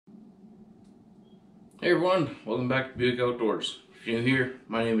Hey everyone, welcome back to Buick Outdoors. If you're new here,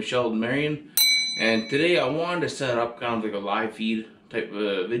 my name is Sheldon Marion, and today I wanted to set up kind of like a live feed type of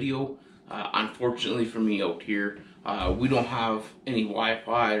a video. Unfortunately for me out here, we don't have any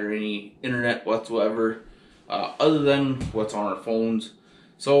Wi-Fi or any internet whatsoever, other than what's on our phones.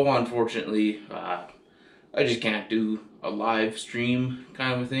 So unfortunately, I just can't do a live stream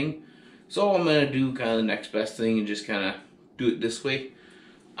kind of a thing. So I'm going to do kind of the next best thing and just kind of do it this way.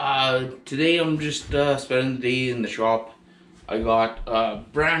 Today I'm just spending the day in the shop. I got a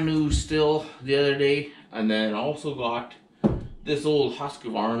brand new Stihl the other day, and then also got this old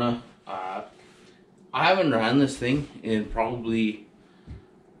Husqvarna. I haven't ran this thing in probably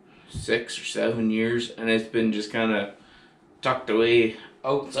 6 or 7 years, and it's been just kind of tucked away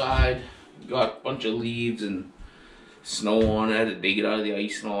outside. Got a bunch of leaves and snow on it. I had to dig it out of the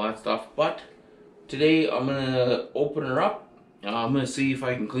ice and all that stuff. But today I'm gonna open her up. I'm going to see if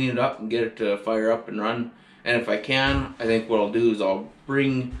I can clean it up and get it to fire up and run. And if I can, I think what I'll do is I'll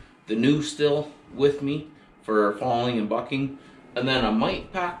bring the new Stihl with me for falling and bucking. And then I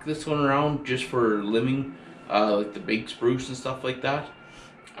might pack this one around just for limbing, like the big spruce and stuff like that.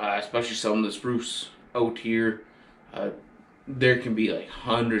 Especially some of the spruce out here. There can be like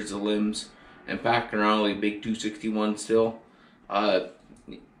hundreds of limbs. And packing around like a big 261 Stihl.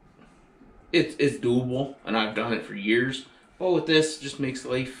 It's doable, and I've done it for years. But with this, just makes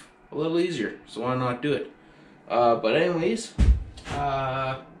life a little easier, so why not do it? But anyways,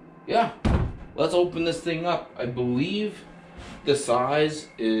 yeah, let's open this thing up. I believe the size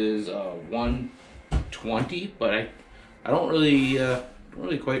is 120, but I don't really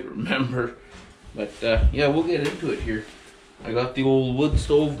quite remember. But yeah, we'll get into it here. I got the old wood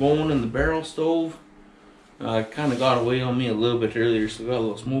stove going and the barrel stove. Kind of got away on me a little bit earlier, so it got a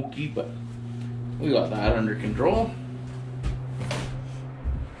little smoky, but we got that under control.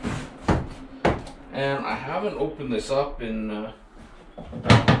 And I haven't opened this up in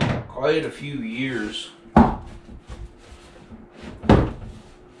quite a few years.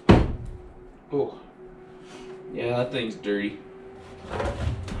 Oh, yeah, that thing's dirty.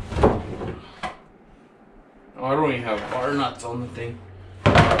 Oh, I don't even have bar nuts on the thing.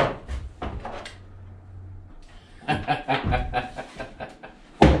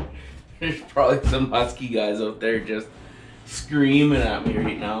 There's probably some husky guys out there just screaming at me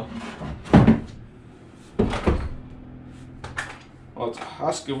right now. Well, it's a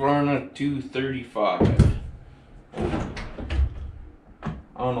Husqvarna 235. I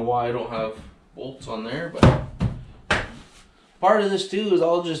don't know why I don't have bolts on there, but part of this too is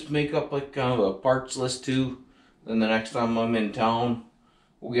I'll just make up like kind of a parts list too. Then the next time I'm in town,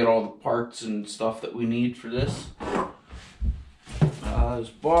 we'll get all the parts and stuff that we need for this. This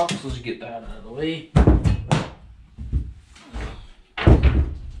box, let's get that out of the way.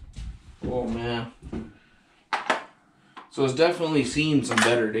 Oh man. So it's definitely seen some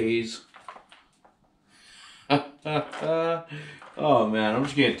better days. Oh man, I'm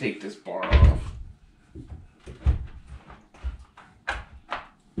just gonna take this bar off.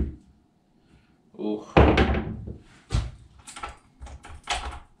 Oh.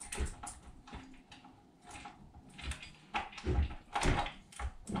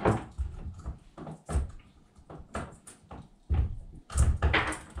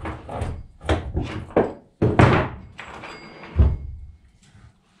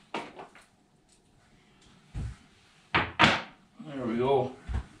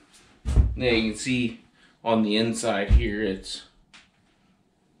 Yeah, you can see on the inside here, it's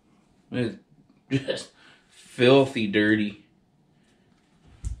just filthy dirty.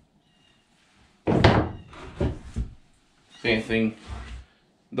 Same thing.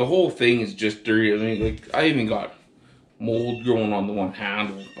 The whole thing is just dirty. I mean, like, I even got mold growing on the one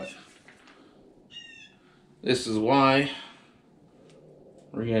handle, but this is why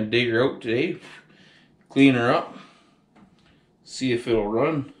we're gonna dig her out today, clean her up, see if it'll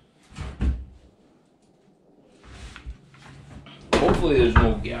run. Hopefully there's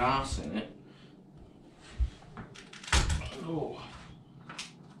no gas in it. Oh.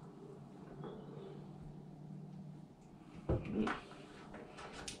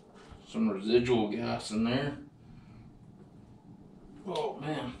 Some residual gas in there. Oh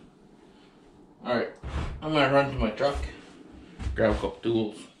man. Alright, I'm gonna run to my truck, grab a couple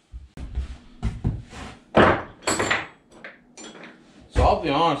tools. So I'll be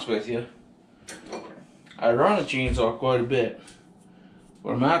honest with you, I run a chainsaw quite a bit.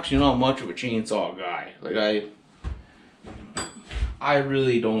 But I'm actually not much of a chainsaw guy. Like I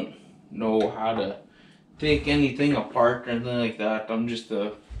really don't know how to take anything apart or anything like that. I'm just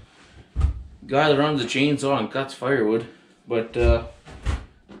a guy that runs a chainsaw and cuts firewood. But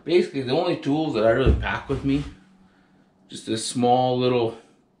basically the only tools that I really pack with me, just this small little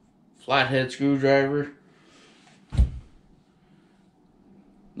flathead screwdriver.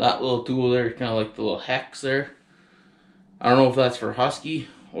 That little tool there, kind of like the little hex there. I don't know if that's for Husky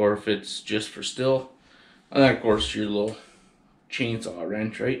or if it's just for Stihl. And then of course your little chainsaw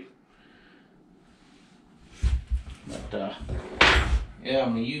wrench, right? But yeah,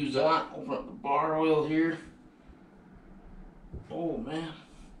 I'm gonna use that. Open up the bar oil here. Oh man,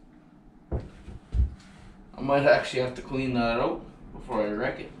 I might actually have to clean that out before I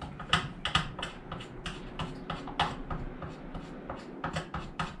wreck it.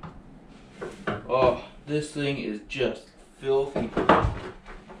 Oh, this thing is just filthy.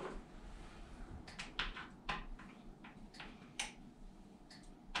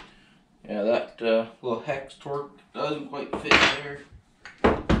 Yeah, that little X-Torq doesn't quite fit there.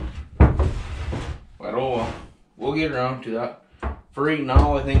 But oh well, we'll get around to that. For right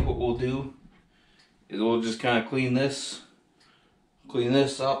now, I think what we'll do is we'll just kind of clean this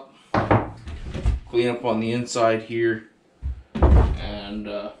up, clean up on the inside here, and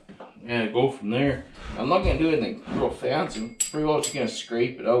go from there. I'm not going to do anything real fancy. Pretty well just going to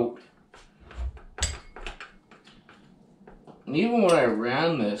scrape it out. And even when I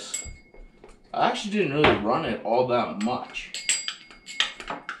ran this, I actually didn't really run it all that much.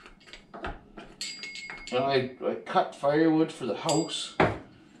 I cut firewood for the house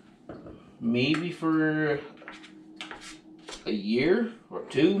maybe for a year or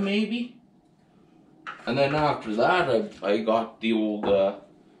two maybe. And then after that I got the old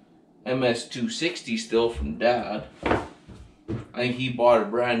MS 260 still from Dad. I think he bought a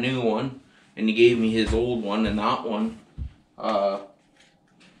brand new one and he gave me his old one, and that one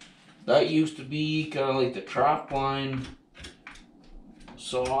that used to be kind of like the trap line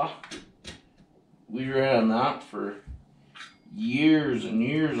saw. We ran that for years and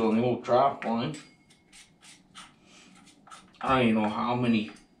years on the old trap line. I don't even know how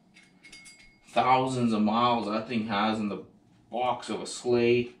many thousands of miles that thing has in the box of a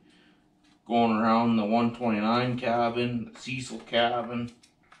sleigh, going around the 129 cabin, the Cecil cabin.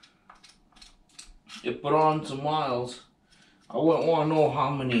 It put on some miles. I wouldn't want to know how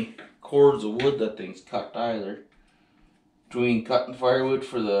many cords of wood that thing's cut either. Between cutting firewood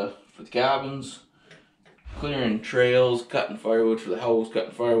for the cabins, clearing trails, cutting firewood for the house,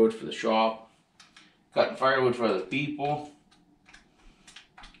 cutting firewood for the shop, cutting firewood for other people.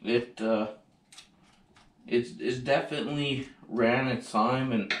 It's definitely ran its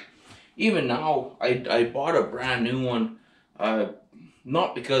time, and even now I bought a brand new one,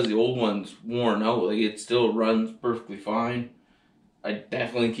 not because the old one's worn out, like it still runs perfectly fine. I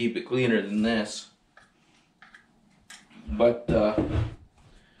definitely keep it cleaner than this, but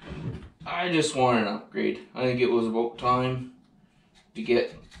I just want an upgrade. I think it was about time to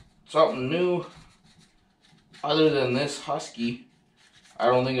get something new. Other than this Husky, I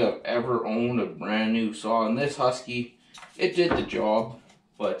don't think I've ever owned a brand new saw. And this Husky, it did the job,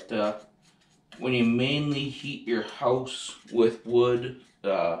 but when you mainly heat your house with wood,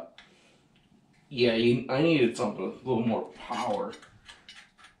 yeah, I needed something with a little more power.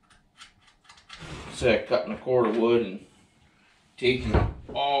 Instead of cutting a cord of wood and taking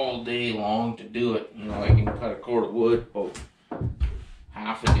all day long to do it. You know, I can cut a cord of wood about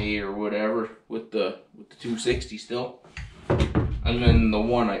half a day or whatever with the 260 still. And then the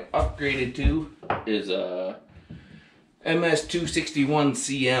one I upgraded to is a MS 261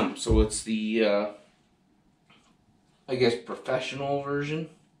 CM. So it's the I guess professional version,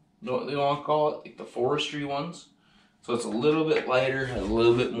 what they want to call it, like the forestry ones. So it's a little bit lighter, has a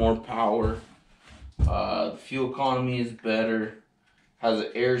little bit more power. The fuel economy is better. Has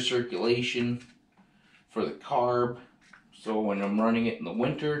an air circulation for the carb. So when I'm running it in the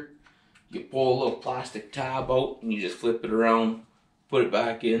winter, you pull a little plastic tab out and you just flip it around, put it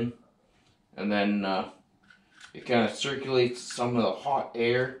back in, and then it kind of circulates some of the hot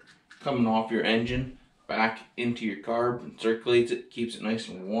air coming off your engine back into your carb and circulates it, keeps it nice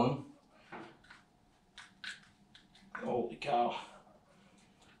and warm. Holy cow.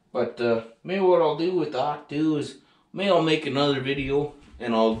 But maybe what I'll do with that too is maybe I'll make another video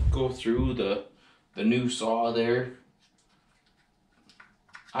and I'll go through the new saw there.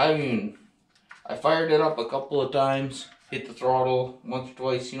 I fired it up a couple of times, hit the throttle once or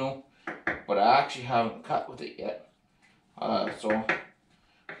twice, you know, but I actually haven't cut with it yet. So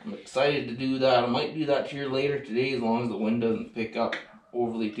I'm excited to do that. I might do that here later today as long as the wind doesn't pick up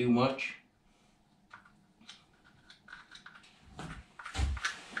overly too much.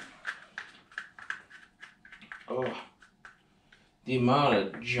 Oh, the amount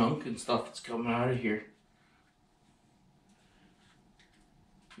of junk and stuff that's coming out of here.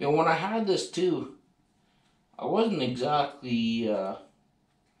 You know, when I had this too, I wasn't exactly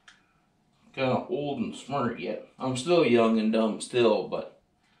kind of old and smart yet. I'm still young and dumb still, but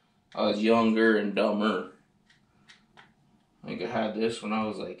I was younger and dumber. I think I had this when I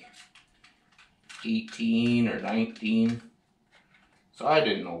was like 18 or 19. So I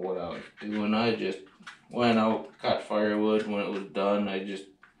didn't know what I was doing. I just went out, cut firewood. When it was done, I just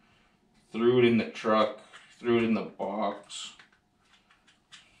threw it in the truck, threw it in the box.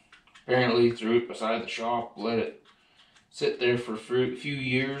 Apparently threw it beside the shop, let it sit there for a few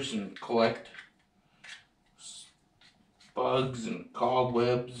years and collect bugs and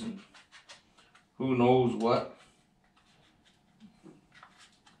cobwebs and who knows what.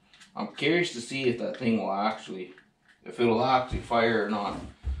 I'm curious to see if that thing will actually, if it'll actually fire or not.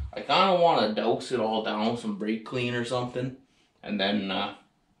 I kind of want to douse it all down with some brake clean or something, and then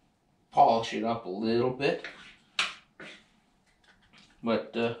polish it up a little bit.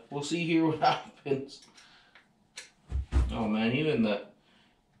 But we'll see here what happens. Oh man, even the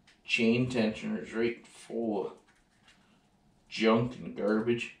chain tensioner is right full of junk and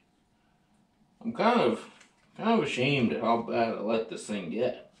garbage. I'm kind of ashamed at how bad I let this thing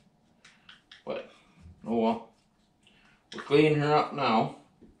get. But oh well. We're cleaning her up now.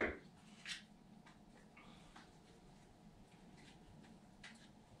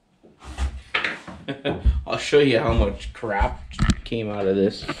 I'll show you how much crap came out of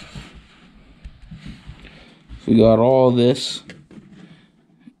this. So we got all this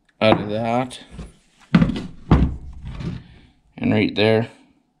out of that. And right there.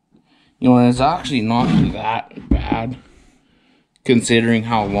 You know, it's actually not that bad considering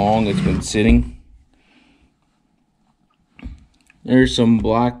how long it's been sitting. There's some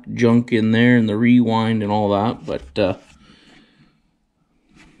black junk in there and the rewind and all that, but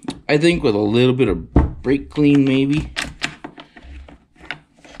I think with a little bit of brake clean maybe,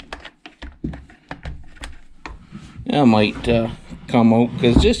 that might come out,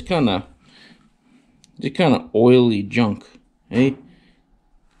 because just kind of oily junk, eh?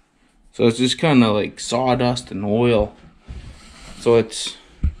 So it's just kind of like sawdust and oil. So it's,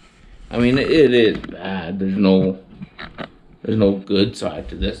 I mean, it is bad. There's no good side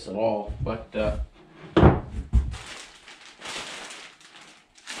to this at all. But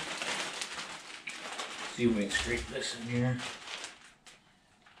see if we can scrape this in here.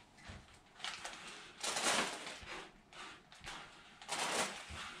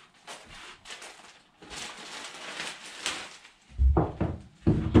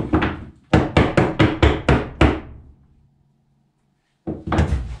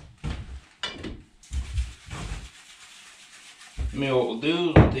 Maybe what we'll do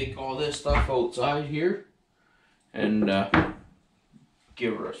is we'll take all this stuff outside here and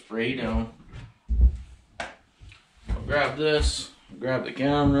give her a spray down. I'll grab this, grab the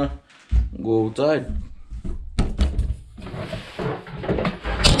camera, and go outside.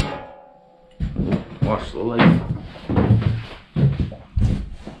 Watch the light.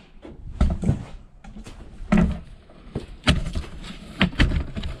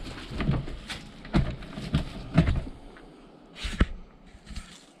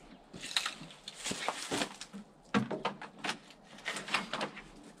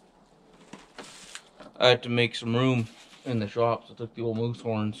 I had to make some room in the shop, so I took the old moose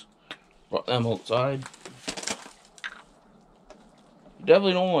horns, brought them outside. You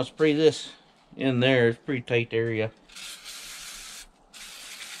definitely don't want to spray this in there, it's a pretty tight area.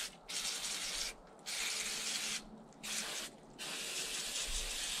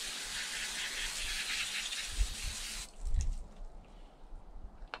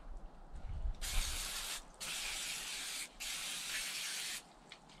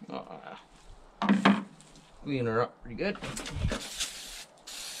 Clean her up pretty good.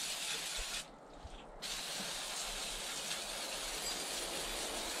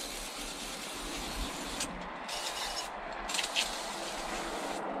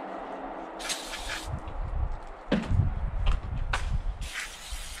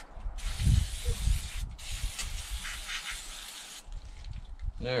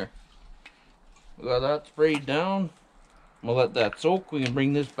 There. We got that sprayed down. We'll let that soak. We can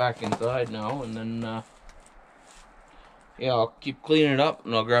bring this back inside now, and then yeah, I'll keep cleaning it up,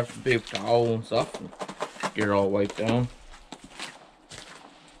 and I'll grab some paper towel and stuff and get her all wiped down.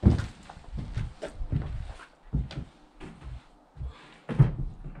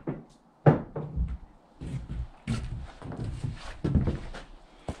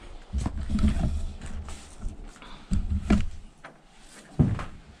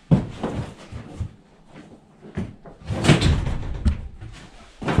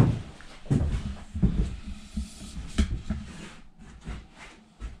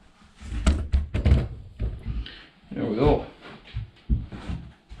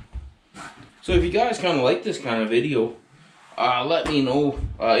 So if you guys kind of like this kind of video, let me know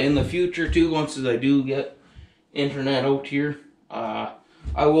in the future too. Once I do get internet out here, I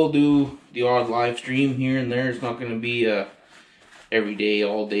will do the odd live stream here and there. It's not going to be every day,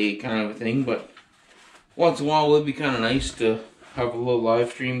 all day kind of a thing, but once in a while it would be kind of nice to have a little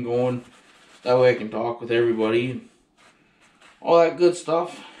live stream going. That way I can talk with everybody, all that good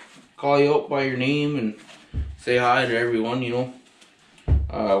stuff. Call you out by your name and say hi to everyone, you know.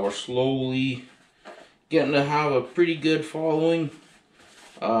 We're slowly getting to have a pretty good following.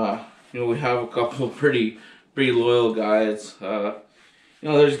 You know, we have a couple of pretty loyal guys. You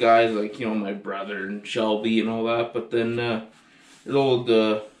know, there's guys like, you know, my brother and Shelby and all that, but then the old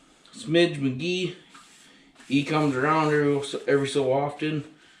Smidge McGee, he comes around every so often.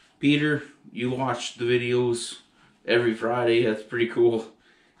 Peter, you watch the videos every Friday. That's pretty cool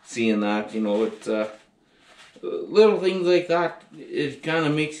seeing that. You know, it's little things like that. It kind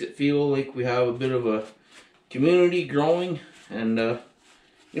of makes it feel like we have a bit of a community growing, and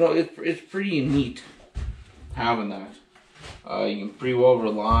you know, it's pretty neat having that. You can pretty well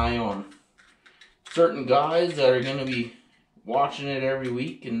rely on certain guys that are going to be watching it every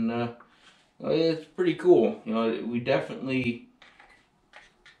week, and it's pretty cool. You know, we definitely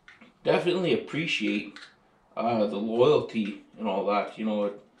appreciate the loyalty and all that. You know,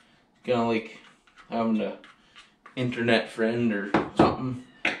 it's kind of like having a internet friend or something,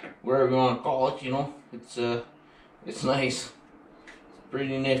 whatever you want to call it. You know, it's nice. It's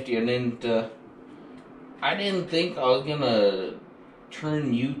pretty nifty. I didn't think I was gonna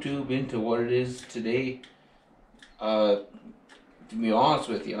turn YouTube into what it is today. To be honest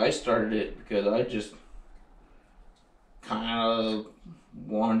with you, I started it because I just kind of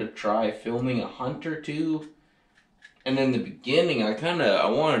wanted to try filming a hunt or two. And in the beginning, I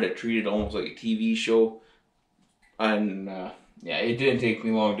wanted to treat it almost like a TV show. And yeah, it didn't take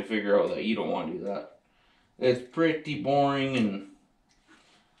me long to figure out that you don't want to do that. It's pretty boring, and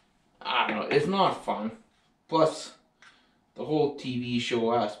I don't know, it's not fun. Plus, the whole TV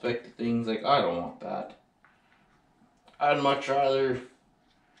show aspect of things, like, I don't want that. I'd much rather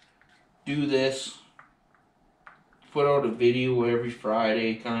do this, put out a video every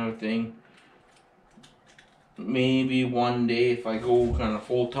Friday kind of thing. Maybe one day, if I go kind of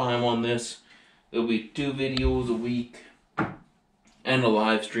full time on this, there'll be 2 videos a week and a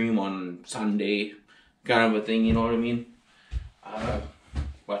live stream on Sunday kind of a thing, you know what I mean?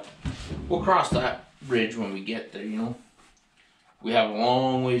 But we'll cross that bridge when we get there, you know. We have a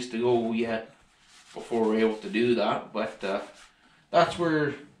long ways to go yet before we're able to do that, but that's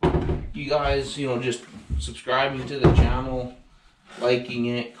where you guys, you know, just subscribing to the channel, liking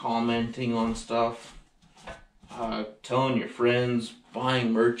it, commenting on stuff, telling your friends,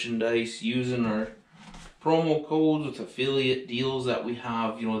 buying merchandise, using our promo codes with affiliate deals that we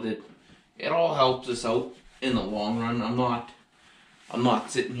have, you know, that it all helps us out in the long run. I'm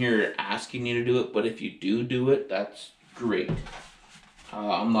not sitting here asking you to do it, but if you do it, that's great.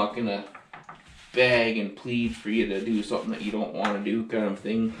 I'm not gonna beg and plead for you to do something that you don't want to do, kind of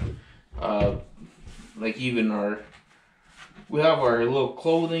thing. Like even we have our little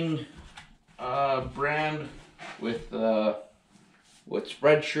clothing brand with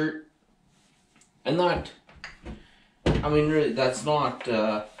Spreadshirt, and that, I mean, really, that's not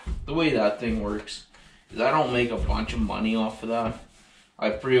the way that thing works. Is I don't make a bunch of money off of that.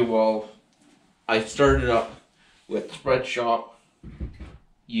 I started up with Spreadshop.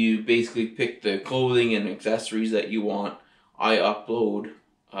 You basically pick the clothing and accessories that you want. I upload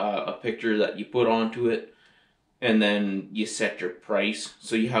a picture that you put onto it, and then you set your price.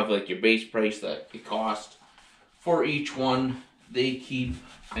 So you have like your base price that it costs for each one. They keep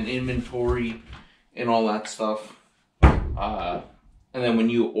an inventory and all that stuff. And then when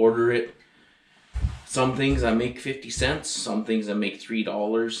you order it, some things I make 50 cents, some things I make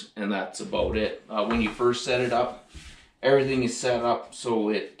 $3, and that's about it. When you first set it up, everything is set up so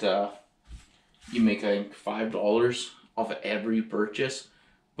it you make, I think, $5 off of every purchase.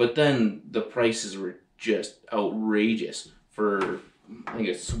 But then the prices were just outrageous. For, I think,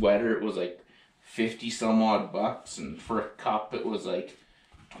 a sweater, it was like 50 some odd bucks, and for a cup it was like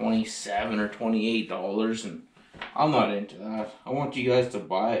 $27 or $28, and I'm not into that. I want you guys to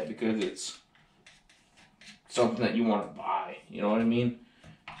buy it because it's something that you want to buy, you know what I mean?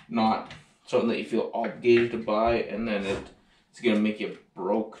 Not something that you feel obligated to buy, and then it's gonna make you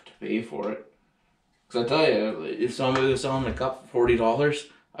broke to pay for it. Because I tell you, if somebody was selling a cup for $40,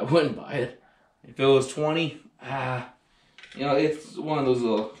 I wouldn't buy it. If it was 20, you know, it's one of those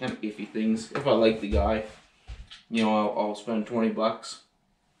little kind of iffy things. If I like the guy, you know, I'll spend 20 bucks.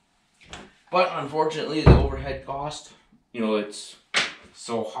 But unfortunately, the overhead cost, you know, it's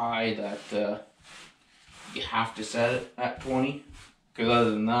so high that you have to set it at 20. Because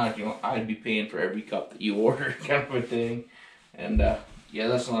other than that, you know, I'd be paying for every cup that you order, kind of a thing. And yeah,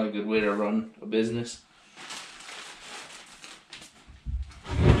 that's not a good way to run a business.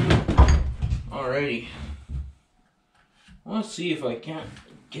 Alrighty. Let's see if I can't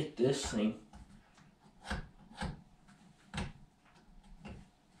get this thing.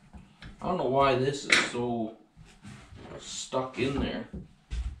 I don't know why this is so stuck in there.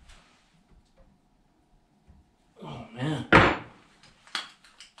 Oh man.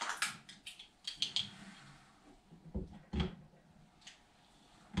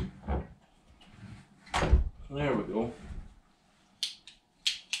 There we go.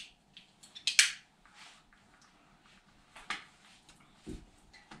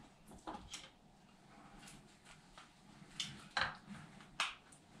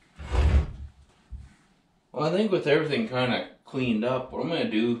 Well, I think with everything kind of cleaned up, what I'm going to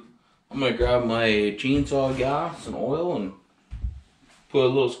do, I'm going to grab my chainsaw gas and oil and put a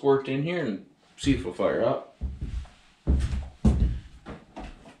little squirt in here and see if it'll fire up.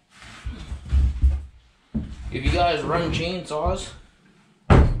 If you guys run chainsaws,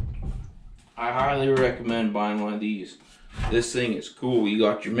 I highly recommend buying one of these. This thing is cool. You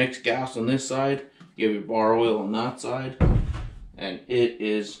got your mixed gas on this side, you have your bar oil on that side, and it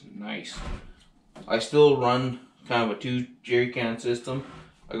is nice. I still run kind of a 2 jerry can system.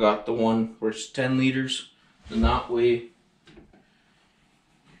 I got the one where it's 10 liters, and that way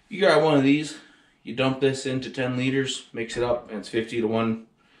you grab one of these, you dump this into 10 liters, mix it up, and it's 50-to-1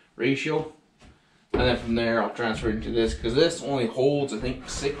 ratio. And then from there, I'll transfer it into this, because this only holds, I think,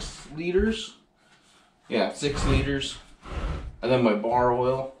 6 liters. Yeah, 6 liters. And then my bar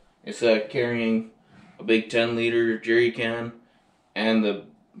oil, instead of carrying a big 10-liter jerry can and the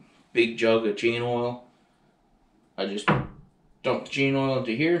big jug of chain oil, I just dump the chain oil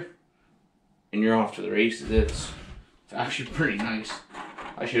into here, and you're off to the races. It's actually pretty nice.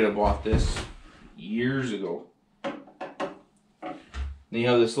 I should have bought this years ago. Then you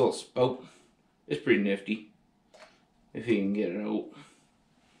have this little spout. It's pretty nifty if you can get it out.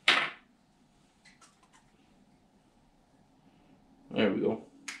 There we go.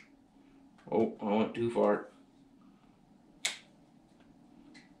 Oh, I went too far.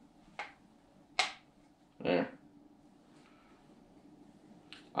 There.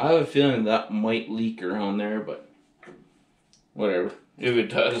 I have a feeling that might leak around there, but whatever. If it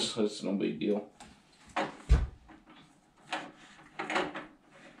does, it's no big deal.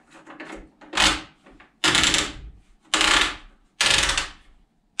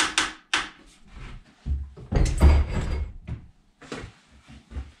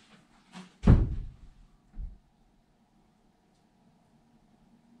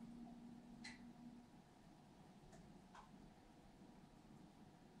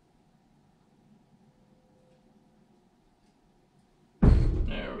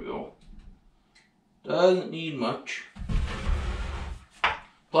 Doesn't need much.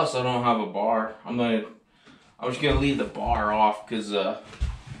 Plus, I don't have a bar. I'm just gonna leave the bar off because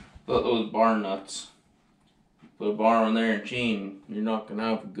those bar nuts. Put a bar on there and chain, you're not gonna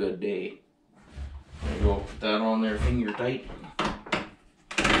have a good day. There you go. Put that on there, finger tight.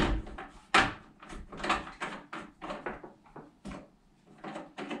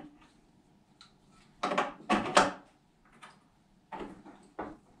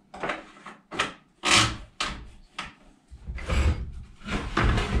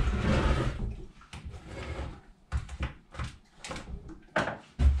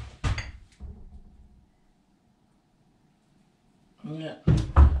 Yeah,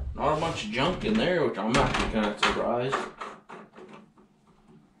 not a bunch of junk in there, which I'm actually kind of surprised.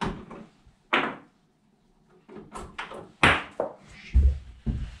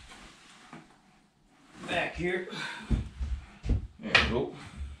 Back here. There we go.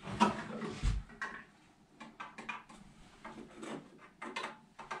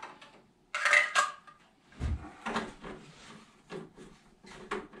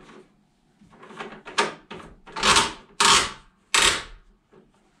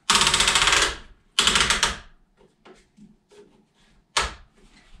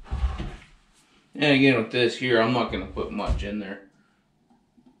 And again with this here, I'm not going to put much in there.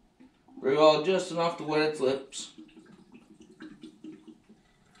 Very well, just enough to wet its lips.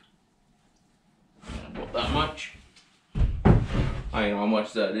 About that much. I don't know how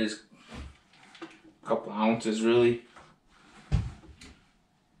much that is. A couple ounces really.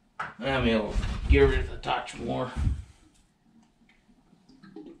 I mean, I'll give it a touch more.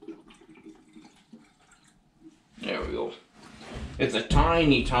 There we go. It's a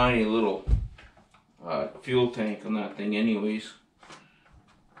tiny, tiny little fuel tank on that thing anyways.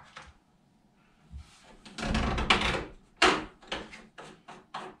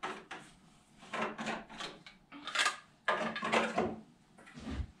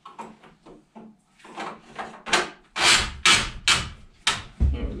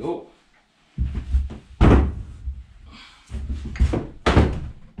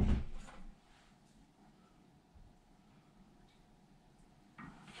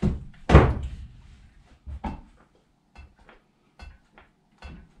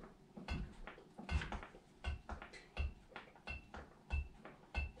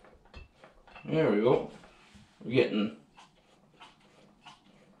 There we go. We're getting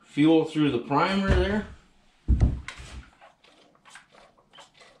fuel through the primer there.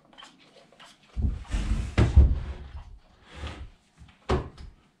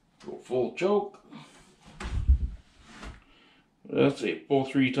 Go full choke. That's it. Pull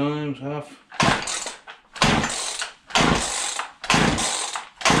 3 times, half.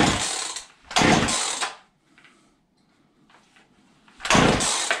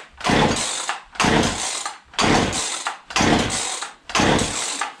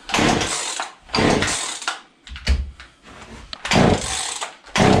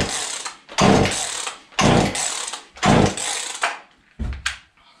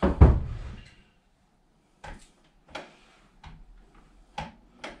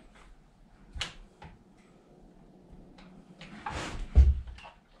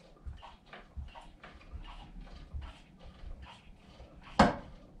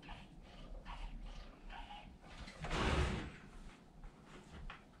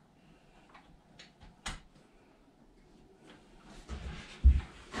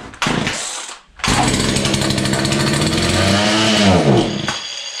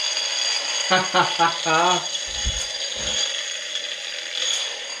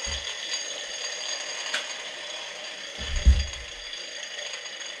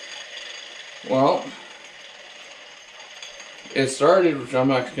 Well, it started, which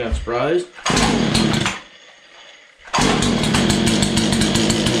I'm actually kind of surprised.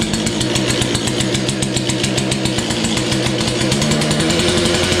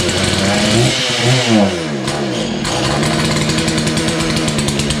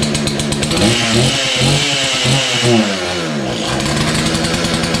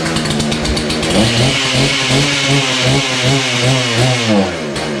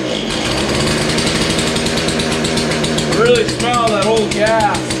 Really smell that old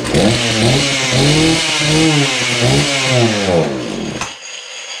gas.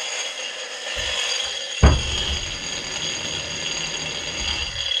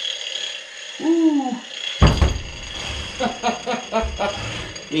 Woo.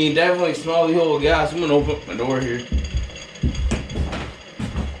 You can definitely smell the old gas. I'm gonna open up my door here.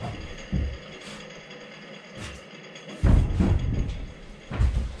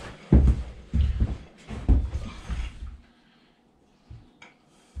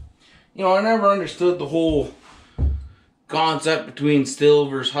 You know, I never understood the whole concept between Stihl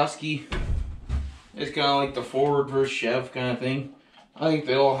versus Husky. It's kind of like the Ford versus Chev kind of thing. I think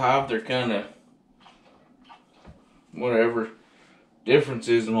they all have their kind of whatever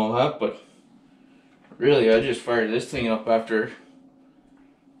differences and all that, but really I just fired this thing up after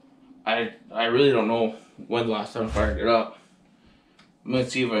I really don't know when the last time I fired it up. I'm gonna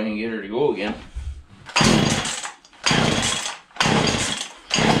see if I can get her to go again.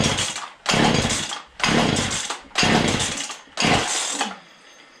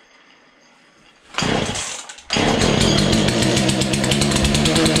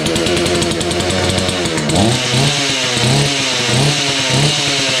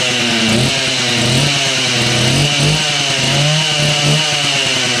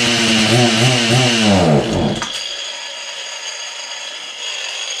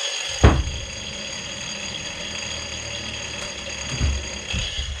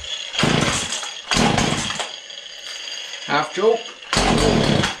 Half choke.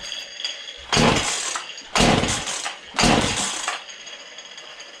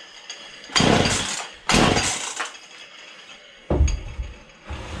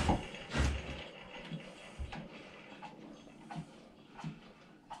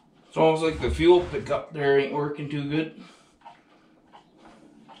 It's almost like the fuel pickup there ain't working too good.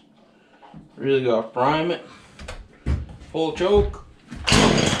 Really gotta prime it. Full choke.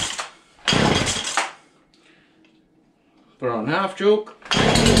 Put on half choke.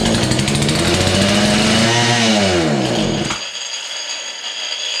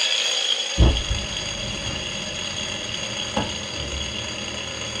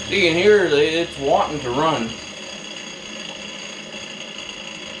 You can hear that it's wanting to run.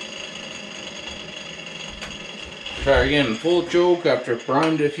 Try again, full choke after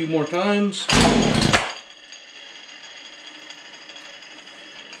primed it a few more times.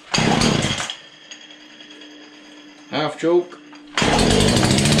 Half choke.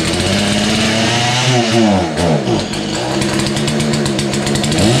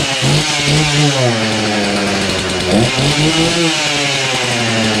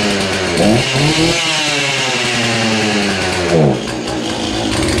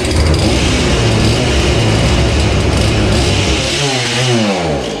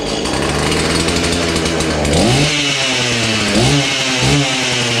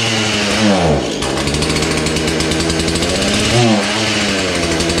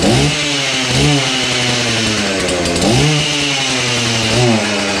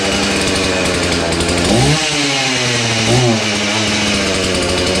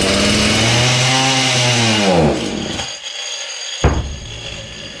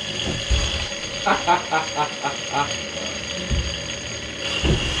 I'm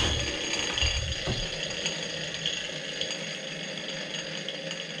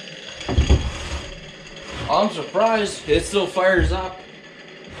surprised it still fires up.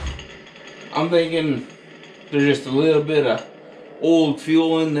 I'm thinking there's just a little bit of old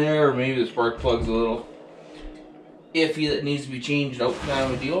fuel in there, or maybe the spark plug's a little iffy that needs to be changed out,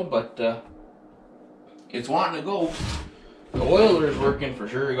 kind of a deal, but it's wanting to go. The oiler's working for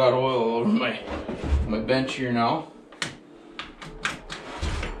sure. I got oil all over my bench here now.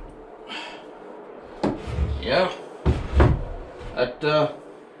 Yeah, that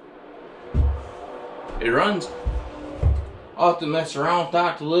it runs. I'll have to mess around with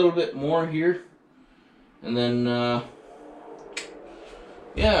that a little bit more here, and then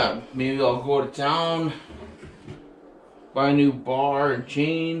yeah, maybe I'll go to town, buy a new bar and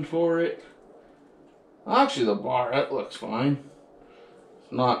chain for it. Actually, the bar, that looks fine.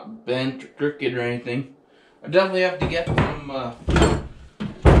 It's not bent or crooked or anything. I definitely have to get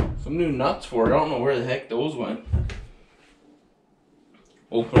some new nuts for it. I don't know where the heck those went.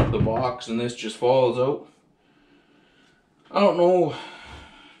 Open up the box and this just falls out. I don't know.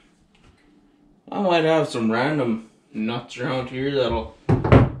 I might have some random nuts around here that'll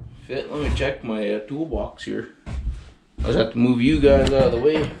fit. Let me check my toolbox here. I just have to move you guys out of the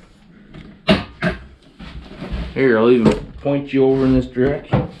way. Here, I'll even point you over in this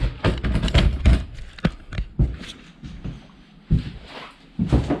direction.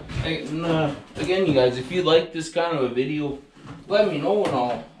 And again, you guys, if you like this kind of a video, let me know and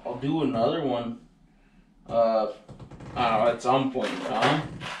I'll do another one at some point in time.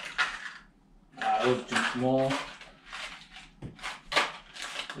 That was too small.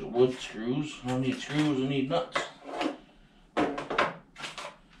 The wood screws. I don't need screws, I need nuts.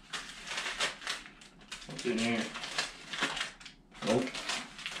 What's in here? Nope.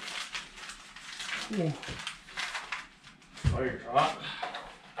 Ooh. Fire's hot.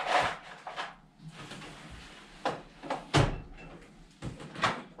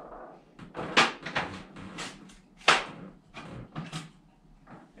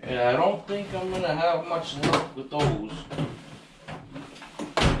 Yeah, I don't think I'm gonna have much luck with those.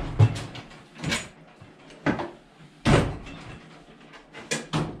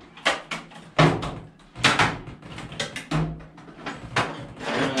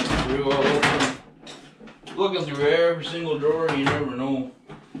 Looking through every single drawer, you never know.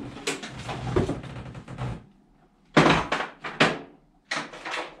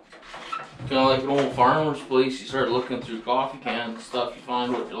 Kind of like an old farmer's place, you start looking through coffee cans and stuff, you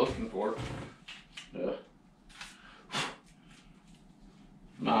find what you're looking for.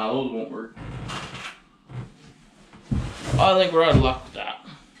 Nah, those won't work. I think we're out of luck with that.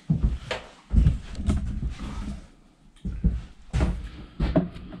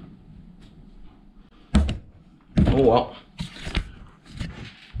 Oh well.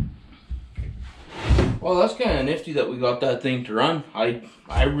 Well, that's kind of nifty that we got that thing to run. I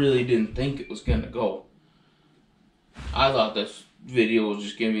really didn't think it was gonna go. I thought this video was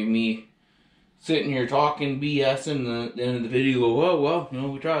just gonna be me sitting here talking BS, and at the end of the video go, oh well, you know,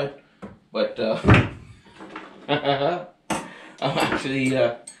 we tried. But I'm actually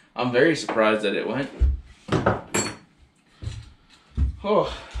I'm very surprised that it went.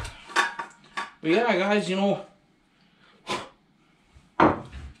 Oh, but yeah, guys, you know,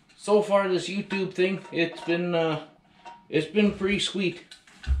 so far this YouTube thing, it's been pretty sweet.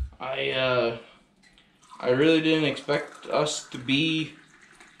 I really didn't expect us to be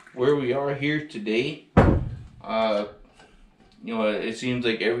where we are here today. You know, it seems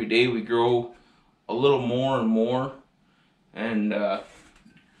like every day we grow a little more and more, and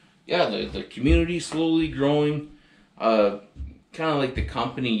yeah, the community's slowly growing. Kind of like the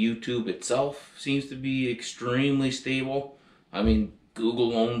company YouTube itself seems to be extremely stable. I mean,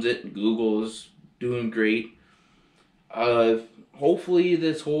 Google owns it, and Google is doing great. Hopefully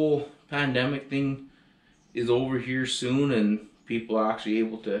this whole pandemic thing is over here soon and people are actually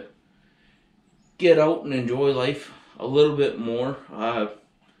able to get out and enjoy life a little bit more.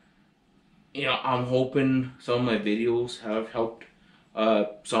 You know, I'm hoping some of my videos have helped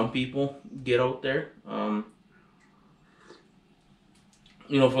some people get out there.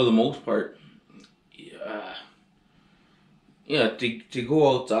 You know, for the most part, yeah, to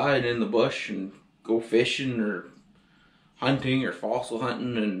go outside in the bush and go fishing or hunting or fossil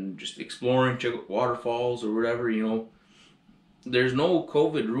hunting and just exploring, check out waterfalls or whatever, you know, there's no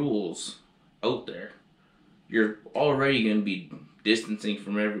COVID rules out there. You're already going to be distancing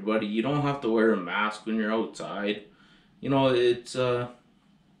from everybody. You don't have to wear a mask when you're outside. You know, it's one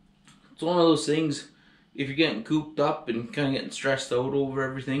of those things, if you're getting cooped up and kind of getting stressed out over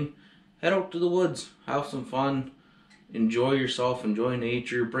everything, head out to the woods, have some fun, enjoy yourself, enjoy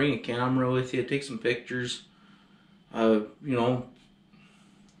nature, bring a camera with you, take some pictures. You know,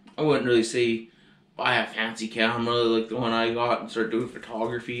 I wouldn't really say buy a fancy camera like the one I got and start doing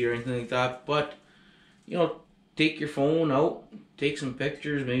photography or anything like that, but you know, take your phone out, take some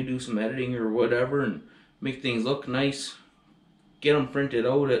pictures, maybe do some editing or whatever, and make things look nice. Get them printed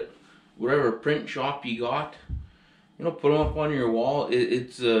out at whatever print shop you got. You know, put them up on your wall.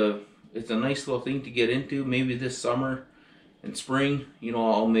 It's a nice little thing to get into. Maybe this summer and spring, you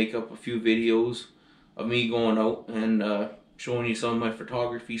know, I'll make up a few videos of me going out and showing you some of my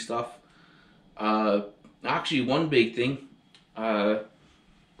photography stuff. Actually, one big thing, I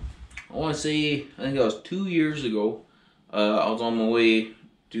want to say, I think that was 2 years ago, I was on my way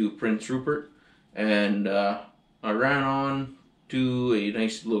to Prince Rupert, and I ran on to a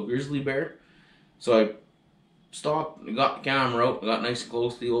nice little grizzly bear. So I stopped, got the camera out, got nice and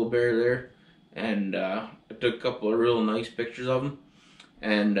close to the old bear there, and I took a couple of real nice pictures of him.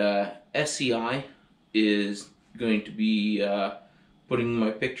 And SCI is going to be putting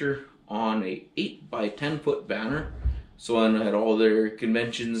my picture on a 8x10 foot banner. So I had all their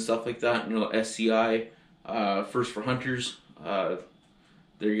conventions and stuff like that. You know, SCI, First for Hunters,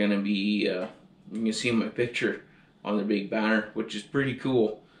 they're gonna be, you can see my picture on their big banner, which is pretty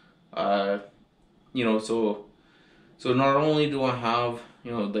cool. You know, so not only do I have,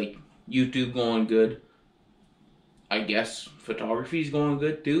 you know, like YouTube going good, I guess photography is going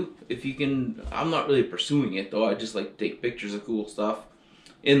good too. If you can, I'm not really pursuing it though. I just like to take pictures of cool stuff.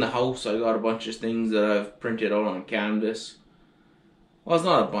 In the house, I got a bunch of things that I've printed out on canvas. Well, it's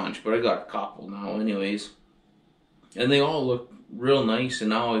not a bunch, but I got a couple now anyways. And they all look real nice,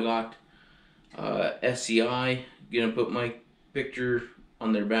 and now I got SCI gonna put my picture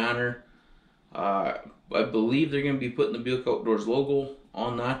on their banner. I believe they're gonna be putting the Buick Outdoors logo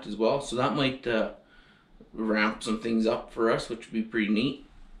on that as well, so that might ramp some things up for us, which would be pretty neat.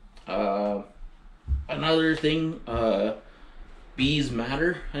 Another thing, Bees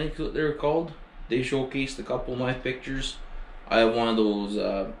Matter, I think what they're called. They showcased a couple of my pictures. I have one of those,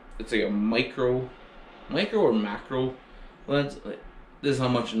 it's like a micro or macro lens. This is how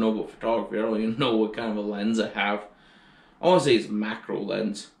much I know about photography. I don't even know what kind of a lens I have. I want to say it's macro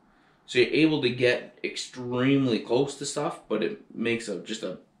lens. So you're able to get extremely close to stuff, but it makes just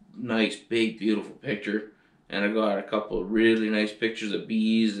a nice, big, beautiful picture. And I got a couple of really nice pictures of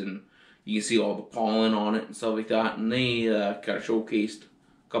bees, and you can see all the pollen on it and stuff like that. And they kind of showcased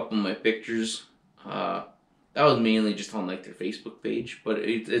a couple of my pictures. That was mainly just on like their Facebook page, but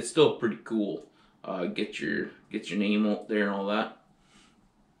it's still pretty cool. Get your name out there and all that.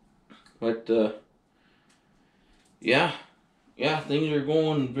 But yeah, things are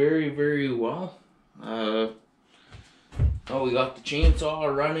going very, very well. Oh, we got the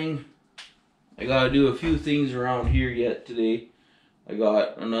chainsaw running. I gotta do a few things around here yet today. I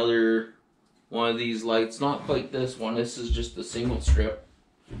got another one of these lights, not quite this one. This is just a single strip.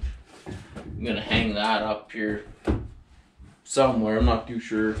 I'm gonna hang that up here somewhere. I'm not too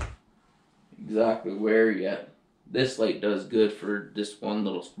sure exactly where yet. This light does good for this one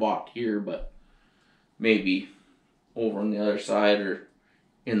little spot here, but maybe over on the other side or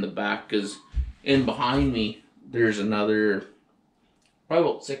in the back, because in behind me there's another probably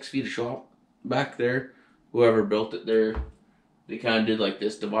about 6 feet of shop back there. Whoever built it there, they kind of did like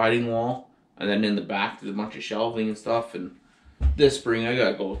this dividing wall, and then in the back there's a bunch of shelving and stuff. And this spring I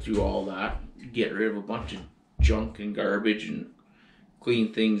gotta go through all that, get rid of a bunch of junk and garbage and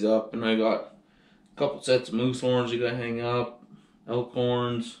clean things up. And I got a couple sets of moose horns I gotta hang up, elk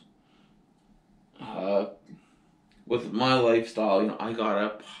horns. With my lifestyle, you know, I got a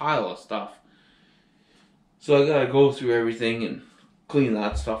pile of stuff, so I gotta go through everything and clean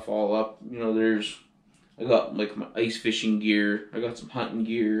that stuff all up. You know, I got like my ice fishing gear, I got some hunting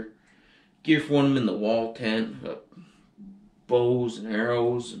gear for when I'm in the wall tent. I got bows and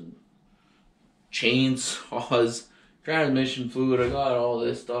arrows and chainsaws, transmission fluid. I got all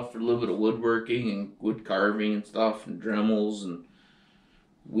this stuff for a little bit of woodworking and wood carving and stuff, and Dremels and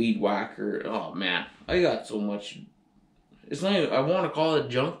weed whacker. Oh man, I got so much. It's not even, I want to call it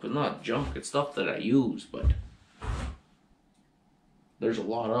junk, but not junk. It's stuff that I use, but there's a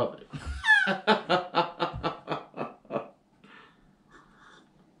lot of it.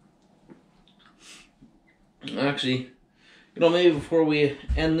 Actually, you know, maybe before we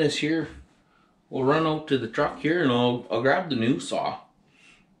end this here, we'll run out to the truck here and I'll grab the new saw.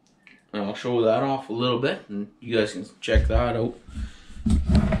 And I'll show that off a little bit and you guys can check that out.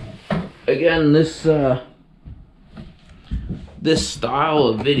 Again, this style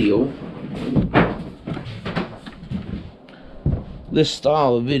of video This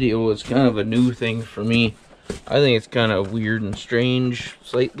style of video is kind of a new thing for me. I think it's kind of weird and strange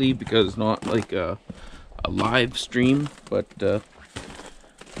slightly because it's not like a live stream, but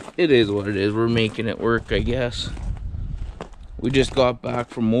it is what it is. We're making it work, I guess. We just got back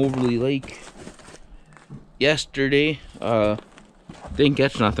from Overly Lake yesterday. Didn't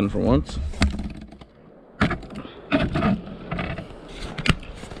catch nothing for once.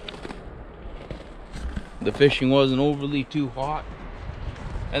 The fishing wasn't overly too hot,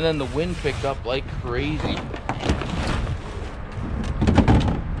 and then the wind picked up like crazy.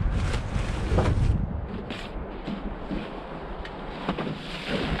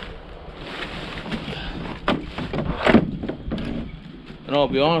 And I'll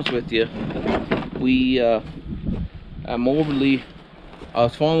be honest with you, I'm overly, I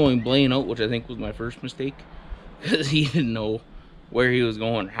was following Blaine out, which I think was my first mistake, because he didn't know where he was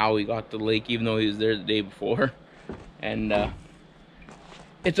going, how he got to the lake, even though he was there the day before. And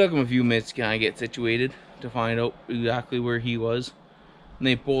it took him a few minutes to kind of get situated to find out exactly where he was. And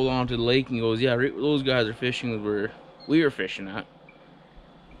they pulled onto the lake and he goes, yeah, right where those guys are fishing where we were fishing at.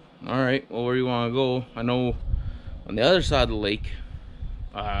 All right, well, where do you want to go? I know on the other side of the lake,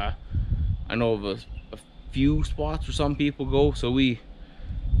 I know of a few spots where some people go, so we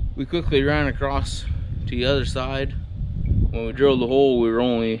quickly ran across to the other side. When we drilled the hole, we were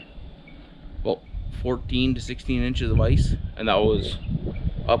only about 14 to 16 inches of ice, and that was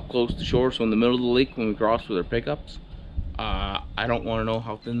up close to shore, so in the middle of the lake when we crossed with our pickups. I don't want to know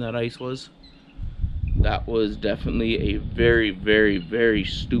how thin that ice was. That was definitely a very, very, very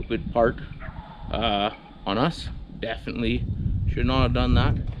stupid part on us. Definitely should not have done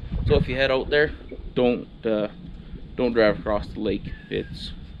that. So if you head out there, don't drive across the lake.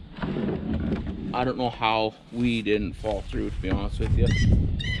 It's, I don't know how we didn't fall through, to be honest with you.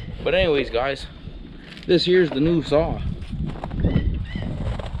 But anyways, guys, this here's the new saw.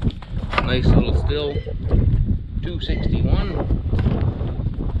 Nice little Stihl 261.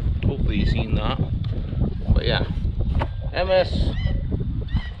 Hopefully you've seen that. But yeah, MS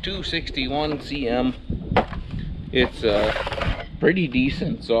 261 CM. It's a pretty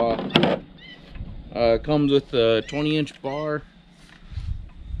decent saw. Comes with a 20-inch bar,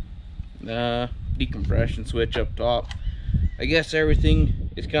 decompression switch up top. I guess everything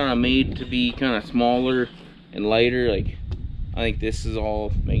is kind of made to be kind of smaller and lighter. Like, I think this is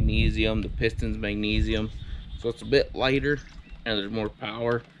all magnesium, the piston's magnesium, so it's a bit lighter and there's more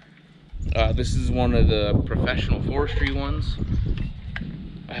power. This is one of the professional forestry ones.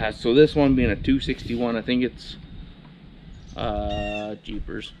 So this one being a 261, I think it's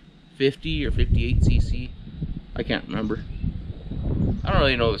jeepers, 50 or 58 cc. I can't remember. I don't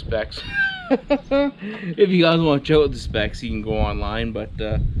really know the specs. If you guys want to check out the specs, you can go online, but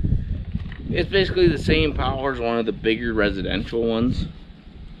it's basically the same power as one of the bigger residential ones.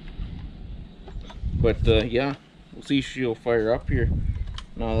 But yeah, we'll see if she'll fire up here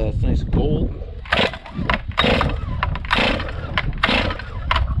now that it's nice and cold.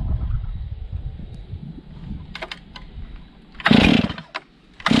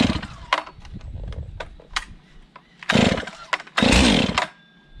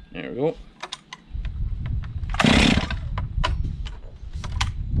 There we go.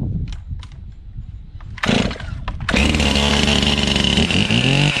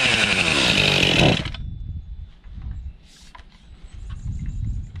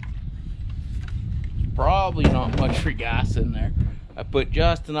 Probably not much for gas in there. I put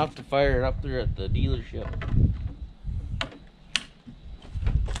just enough to fire it up there at the dealership.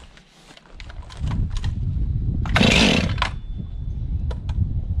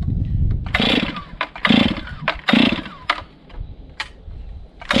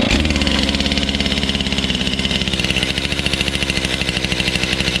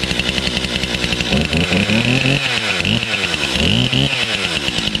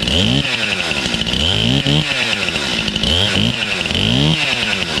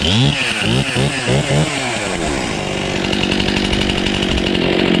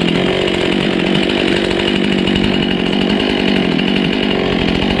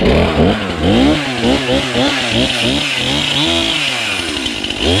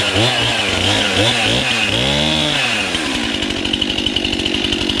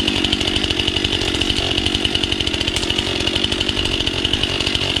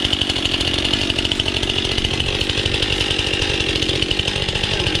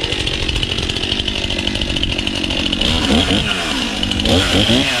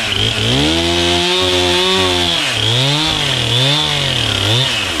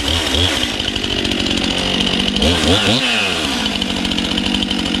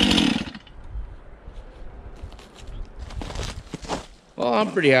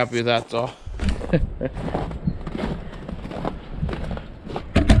 I'm pretty happy with that, so.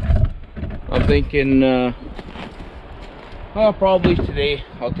 I'm thinking, well, probably today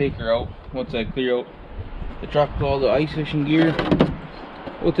I'll take her out once I clear out the truck with all the ice fishing gear.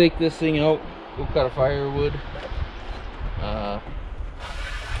 We'll take this thing out, go cut a firewood. I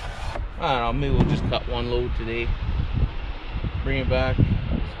don't know, maybe we'll just cut one load today, bring it back,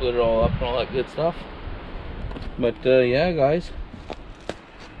 split it all up and all that good stuff. But yeah, guys.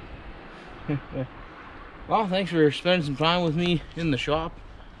 Well, thanks for spending some time with me in the shop.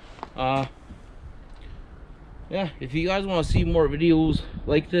 Yeah, if you guys want to see more videos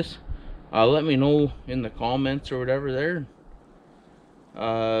like this, let me know in the comments or whatever there.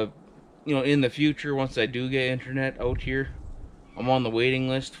 You know, in the future, once I do get internet out here, I'm on the waiting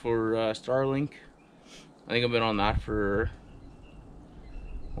list for Starlink. I think I've been on that for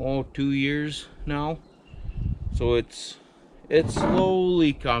 2 years now, so it's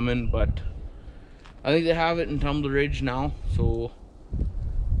slowly coming, but I think they have it in Tumble Ridge now, so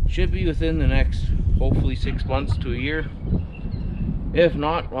should be within the next hopefully 6 months to a year. If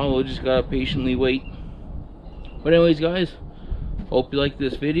not, well, we'll just gotta patiently wait. But anyways, guys, hope you liked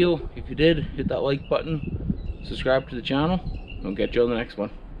this video. If you did, hit that like button, subscribe to the channel, and I'll catch you on the next one.